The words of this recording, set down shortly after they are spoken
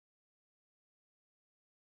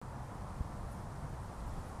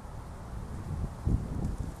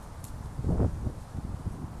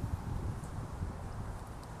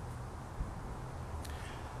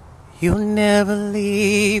You'll never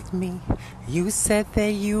leave me. You said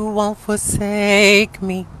that you won't forsake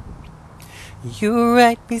me. You're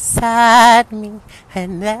right beside me,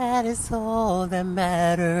 and that is all that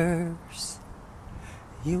matters.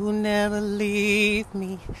 You'll never leave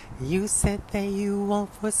me. You said that you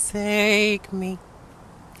won't forsake me.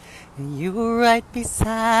 You're right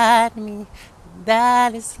beside me.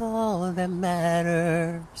 That is all that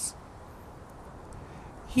matters.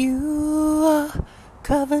 You are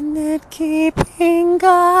covenant keeping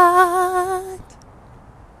God.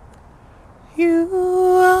 You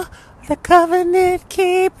are the covenant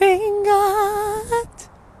keeping God.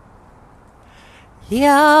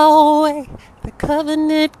 Yahweh, the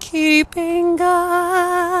covenant keeping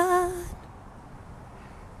God.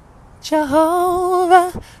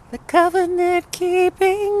 Jehovah, the covenant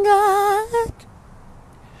keeping God.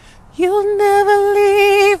 You'll never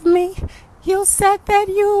leave me. You said that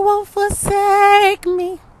you won't forsake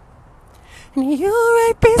me. And you're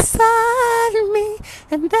right beside me,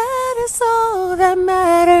 and that is all that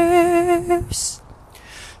matters.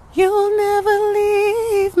 You'll never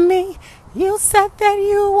leave me. You said that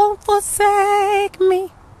you won't forsake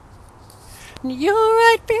me. And you're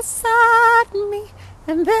right beside me,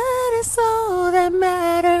 and that is all that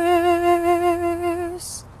matters.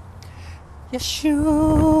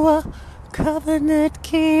 Yeshua, covenant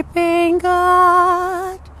keeping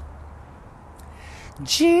God.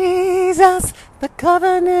 Jesus, the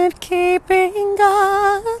covenant keeping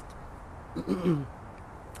God.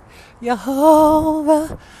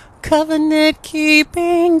 Jehovah, covenant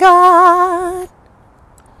keeping God.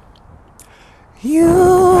 You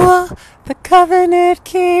are the covenant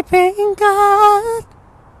keeping God.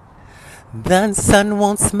 The sun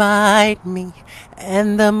won't smite me,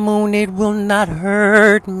 and the moon it will not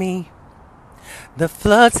hurt me. The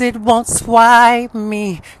floods it won't swipe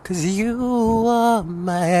me, 'cause you are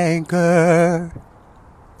my anchor.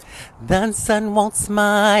 The sun won't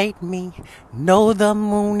smite me, no, the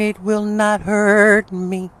moon it will not hurt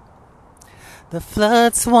me. The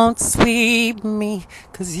floods won't sweep me,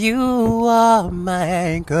 'cause you are my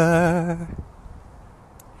anchor.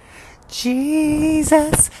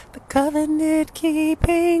 Jesus, the covenant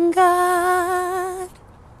keeping God.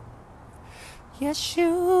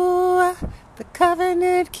 Yeshua, the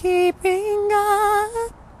covenant keeping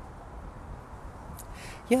God.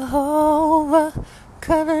 Jehovah,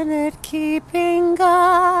 covenant keeping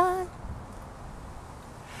God.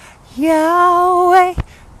 Yahweh,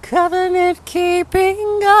 covenant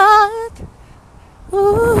keeping God.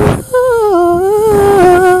 Ooh.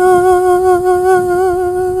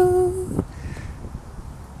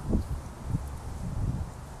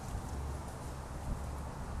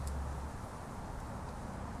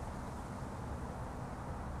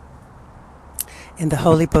 In the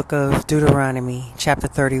holy book of Deuteronomy, chapter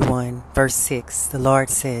 31, verse 6, the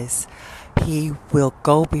Lord says, He will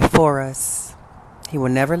go before us. He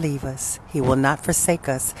will never leave us. He will not forsake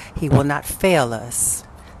us. He will not fail us.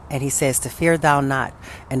 And He says to fear thou not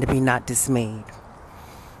and to be not dismayed.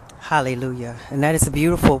 Hallelujah. And that is a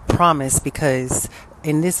beautiful promise, because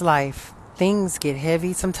in this life, things get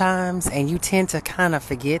heavy sometimes, and you tend to kind of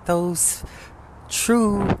forget those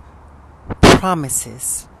true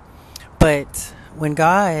promises. But when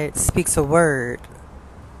God speaks a word,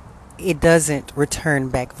 it doesn't return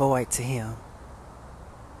back void to Him.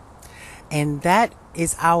 And that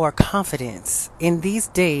is our confidence. In these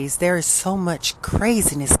days, there is so much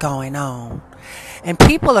craziness going on. And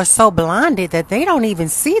people are so blinded that they don't even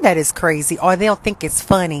see that it's crazy, or they'll think it's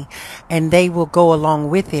funny and they will go along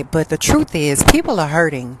with it. But the truth is, people are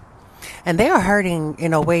hurting. And they are hurting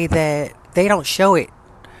in a way that they don't show it.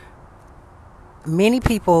 Many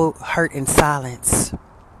people hurt in silence.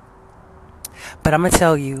 But I'm going to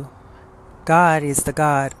tell you, God is the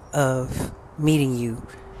God of meeting you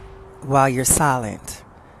while you're silent.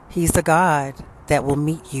 He's the God that will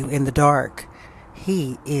meet you in the dark.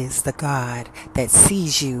 He is the God that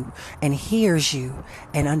sees you and hears you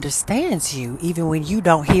and understands you, even when you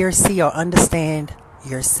don't hear, see, or understand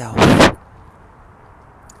yourself.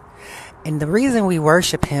 And the reason we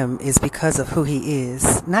worship Him is because of who He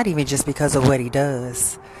is, not even just because of what He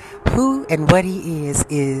does. Who and what He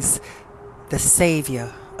is the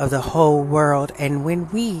Savior of the whole world. And when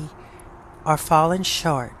we are falling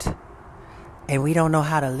short and we don't know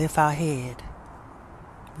how to lift our head,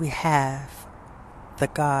 we have the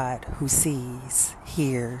God who sees,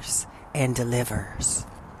 hears, and delivers.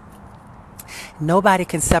 Nobody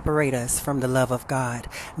can separate us from the love of God,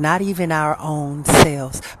 not even our own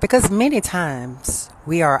selves, because many times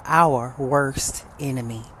we are our worst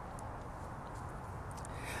enemy.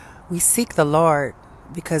 We seek the Lord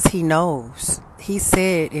because He knows he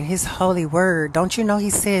said in his holy word, don't you know he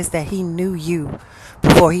says that he knew you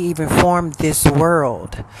before he even formed this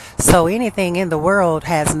world? So anything in the world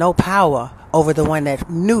has no power over the one that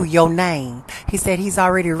knew your name. He said he's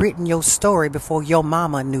already written your story before your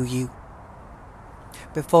mama knew you.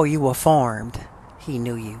 Before you were formed, he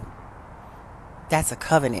knew you. That's a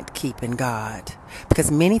covenant keeping God.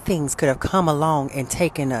 Because many things could have come along and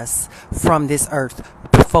taken us from this earth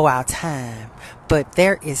before our time. But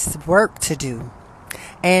there is work to do.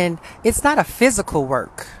 And it's not a physical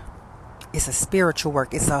work. It's a spiritual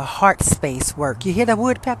work. It's a heart space work. You hear that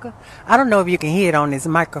woodpecker? I don't know if you can hear it on this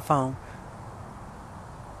microphone.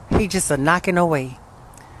 He just a knocking away.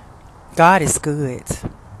 God is good.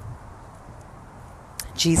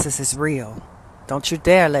 Jesus is real. Don't you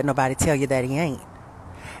dare let nobody tell you that he ain't.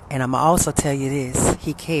 And I'm going to also tell you this.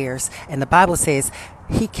 He cares. And the Bible says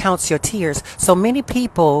he counts your tears. So many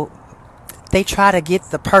people, they try to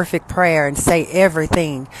get the perfect prayer and say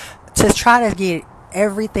everything. To try to get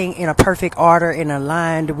everything in a perfect order and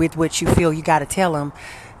aligned with what you feel you got to tell them.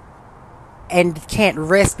 And can't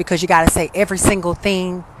rest because you got to say every single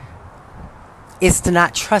thing. Is to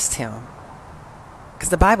not trust him. Because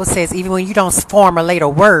the Bible says even when you don't formulate a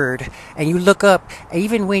word and you look up,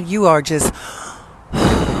 even when you are just,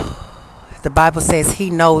 the Bible says he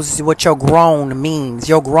knows what your groan means.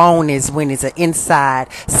 Your groan is when it's an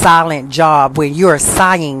inside silent job, when you're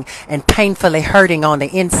sighing and painfully hurting on the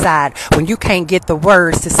inside, when you can't get the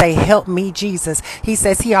words to say, help me, Jesus. He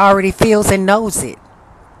says he already feels and knows it.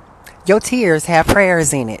 Your tears have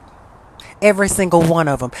prayers in it. Every single one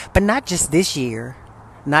of them. But not just this year.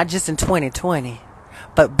 Not just in 2020.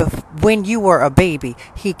 But when you were a baby,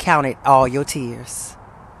 he counted all your tears.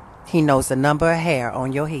 He knows the number of hair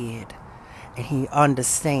on your head. And he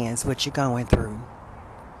understands what you're going through.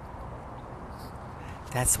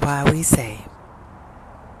 That's why we say,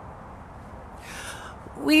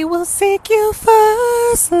 we will seek you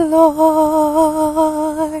first,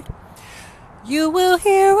 Lord. You will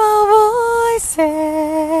hear our voices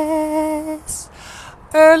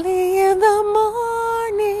early in the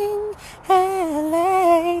morning and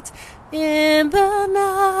late in the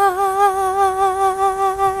night.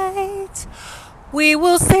 We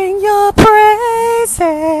will sing your praises,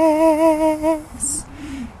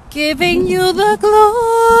 giving you the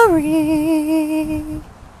glory,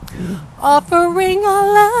 offering our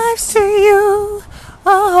lives to you, a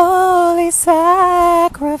holy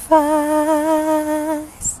sacrifice.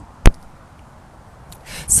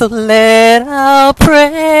 So let our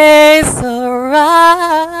praise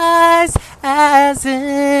arise as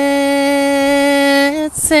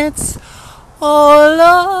incense, O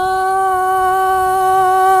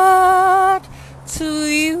Lord, to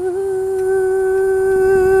you.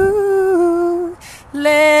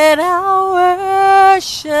 Let our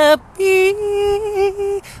worship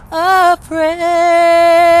be a fragrance,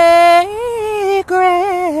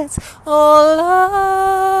 O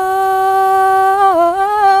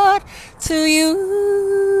Lord, to you.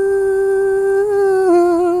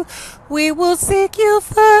 We will seek you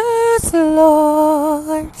first,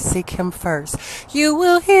 Lord. Seek him first. You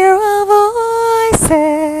will hear our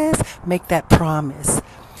voices. Make that promise.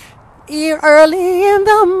 Early in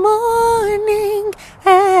the morning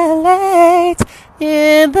and late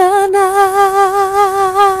in the night,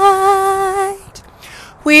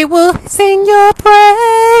 we will sing your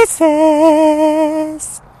praises,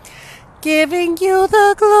 giving you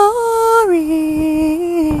the glory,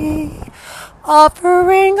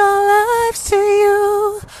 offering our lives to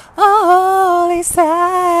you, a holy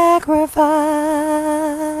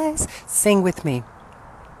sacrifice. Sing with me.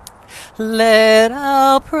 Let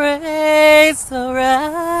our praise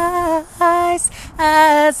arise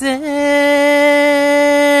as incense,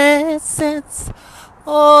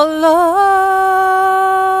 O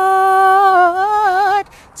Lord,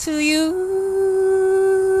 to you.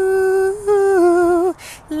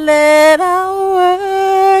 Let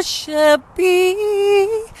our worship be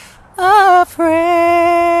a fragrance,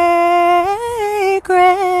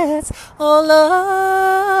 O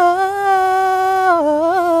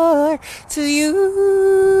Lord, to you.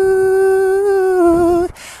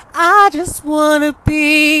 I just want to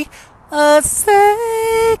be a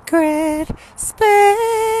sacred space.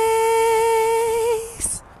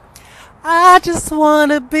 I just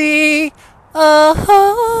want to be a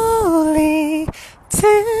holy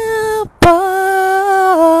temple.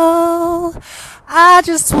 I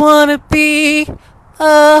just want to be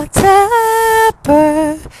a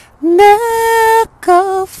tabernacle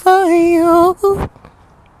for you.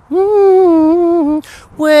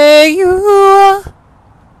 Where you are,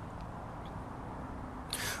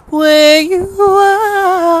 where you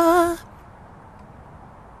are,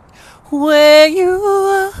 where you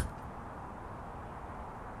are,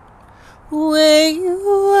 where you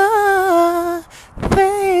are.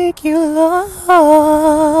 Thank you,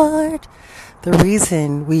 Lord. The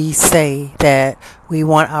reason we say that we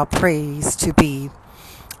want our praise to be,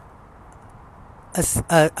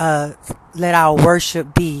 let our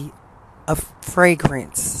worship be a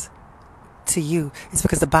fragrance to you, is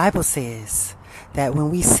because the Bible says that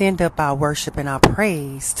when we send up our worship and our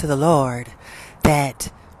praise to the Lord,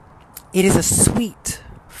 that it is a sweet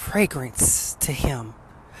fragrance to Him.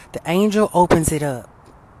 The angel opens it up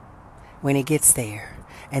when it gets there,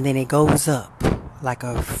 and then it goes up like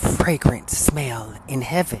a fragrant smell in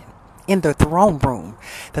heaven, in the throne room.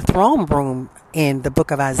 The throne room in the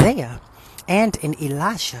book of Isaiah and in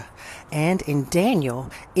Elisha and in Daniel,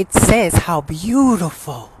 it says how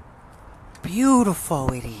beautiful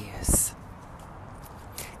it is.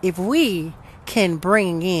 If we can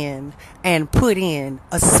bring in and put in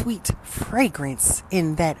a sweet fragrance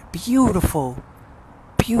in that beautiful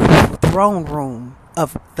throne room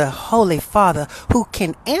of the Holy Father, who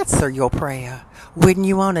can answer your prayer, wouldn't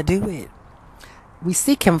you want to do it? We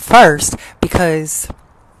seek Him first, because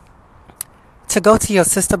to go to your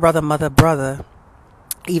sister, brother, mother, brother,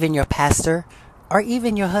 even your pastor, or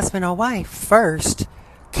even your husband or wife first,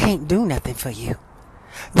 can't do nothing for you.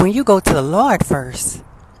 When you go to the Lord first,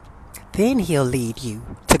 then He'll lead you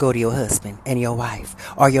to go to your husband and your wife,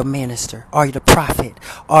 or your minister, or the prophet,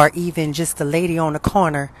 or even just the lady on the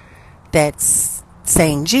corner that's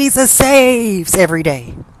saying Jesus saves every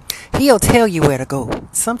day. He'll tell you where to go.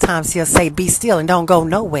 Sometimes He'll say, be still and don't go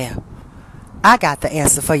nowhere. I got the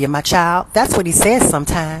answer for you, my child. That's what He says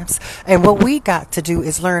sometimes. And what we got to do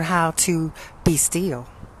is learn how to be still.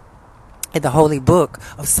 In the holy book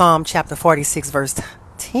of Psalm chapter 46 verse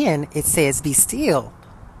 10, it says, be still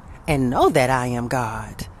and know that I am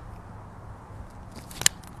God.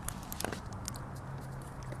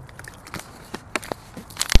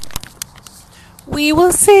 We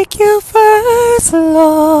will seek you first,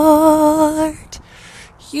 Lord.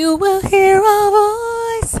 You will hear our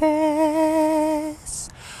voices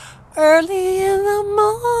early in the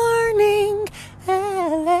morning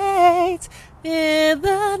and late in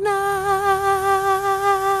the night.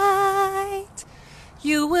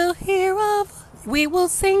 You will hear our voices. We will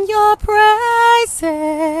sing your praises,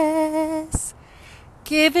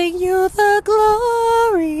 giving you the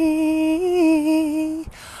glory,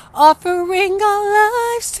 offering our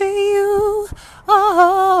lives to you, a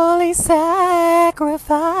holy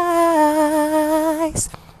sacrifice.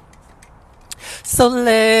 So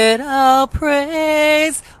let our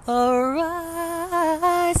praise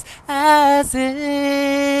arise as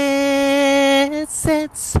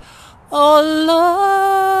incense, O Lord,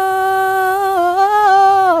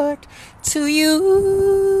 to you.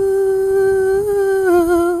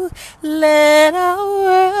 Let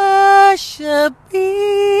our worship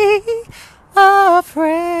be a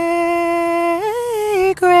fragrance,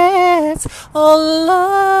 O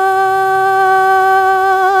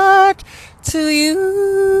Lord, to you.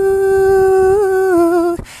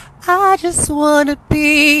 I just want to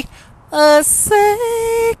be a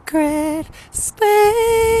sacred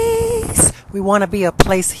space. We want to be a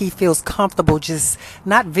place He feels comfortable just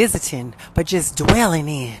not visiting, but just dwelling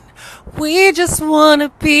in. We just want to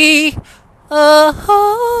be a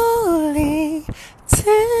holy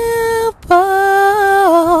temple.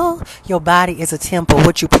 Your body is a temple.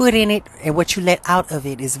 What you put in it and what you let out of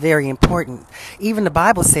it is very important. Even the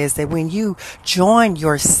Bible says that when you join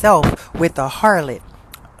yourself with a harlot,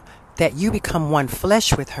 that you become one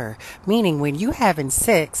flesh with her. Meaning when you having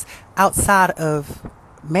sex outside of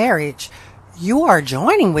marriage, you are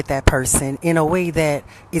joining with that person in a way that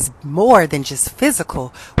is more than just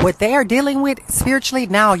physical. What they are dealing with spiritually,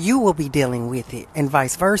 now you will be dealing with it, and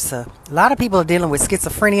vice versa. A lot of people are dealing with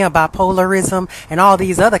schizophrenia, bipolarism, and all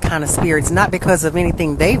these other kind of spirits, not because of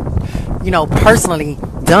anything they've, personally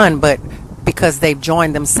done, but because they've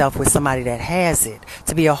joined themselves with somebody that has it.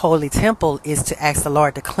 To be a holy temple is to ask the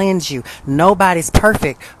Lord to cleanse you. Nobody's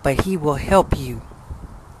perfect, but He will help you.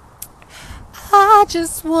 I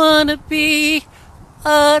just want to be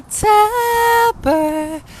a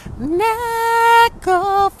tabernacle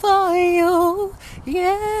for you.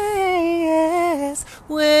 Yes,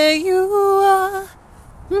 where you are.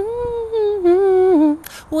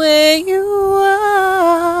 Where you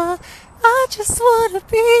are. I just want to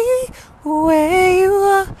be where you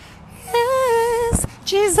are. Yes,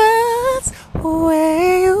 Jesus,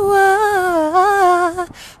 where you are.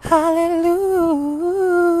 Hallelujah.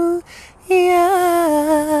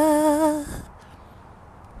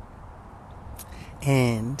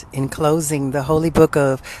 And in closing, the holy book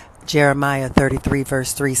of Jeremiah 33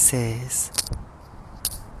 verse 3 says,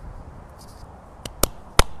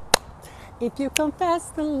 if you confess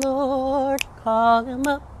the Lord, call him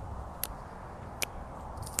up.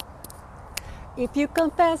 If you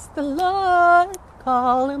confess the Lord,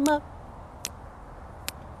 call him up.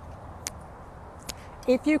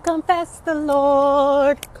 If you confess the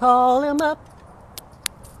Lord, call him up.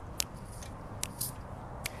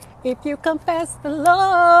 If you confess the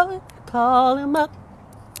Lord, call him up.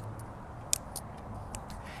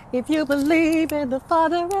 If you believe in the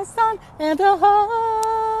Father and Son and the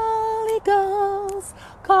Holy Ghost,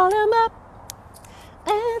 call him up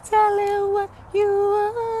and tell him what you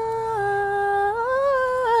want.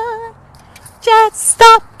 Just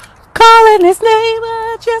stop calling his name,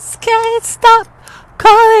 I just can't stop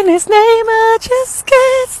calling his name, I just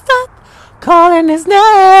can't stop calling his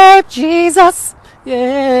name, Jesus.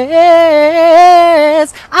 Yes,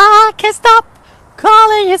 I can't stop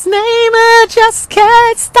calling his name, I just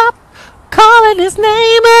can't stop calling his name,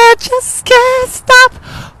 I just can't stop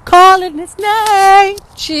calling his name,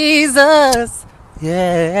 Jesus.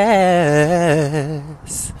 Yes.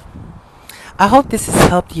 I hope this has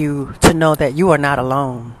helped you to know that you are not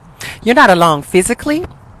alone. You're not alone physically,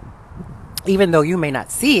 even though you may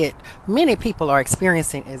not see it. Many people are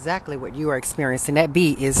experiencing exactly what you are experiencing. That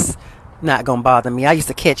bee is not going to bother me. I used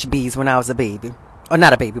to catch bees when I was a baby. Or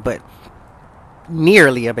not a baby, but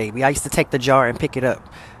nearly a baby. I used to take the jar and pick it up.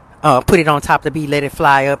 Put it on top of the bee, let it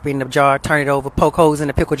fly up in the jar, turn it over, poke holes in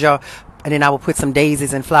the pickle jar, and then I would put some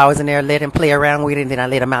daisies and flowers in there, let him play around with it, and then I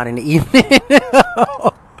let him out in the evening.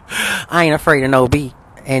 I ain't afraid of no bee.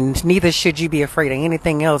 And neither should you be afraid of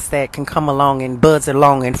anything else that can come along and buzz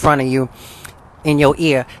along in front of you, in your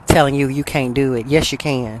ear, telling you you can't do it. Yes, you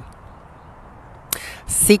can.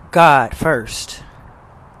 Seek God first.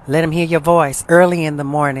 Let him hear your voice early in the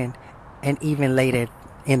morning and even later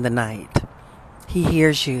in the night. He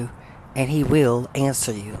hears you and he will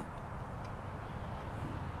answer you.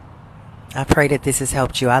 I pray that this has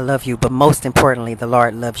helped you. I love you, but most importantly, the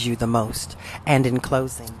Lord loves you the most. And in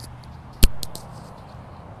closing,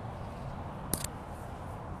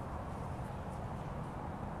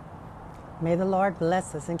 may the Lord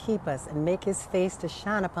bless us and keep us and make his face to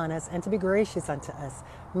shine upon us and to be gracious unto us.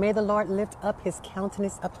 May the Lord lift up his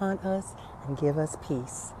countenance upon us and give us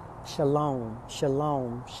peace. Shalom,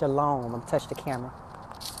 shalom, shalom. I'm touching the camera.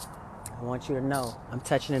 I want you to know I'm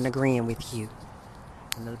touching and agreeing with you.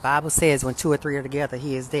 And the Bible says when two or three are together,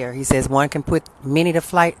 he is there. He says one can put many to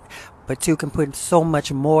flight, but two can put so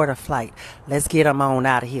much more to flight. Let's get them on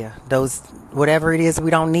out of here. Those, whatever it is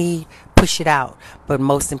we don't need, push it out. But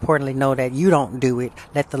most importantly, know that you don't do it.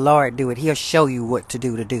 Let the Lord do it. He'll show you what to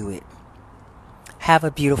do it. Have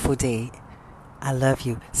a beautiful day. I love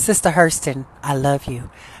you. Sister Hurston, I love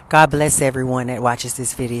you. God bless everyone that watches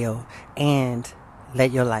this video. And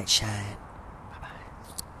let your light shine.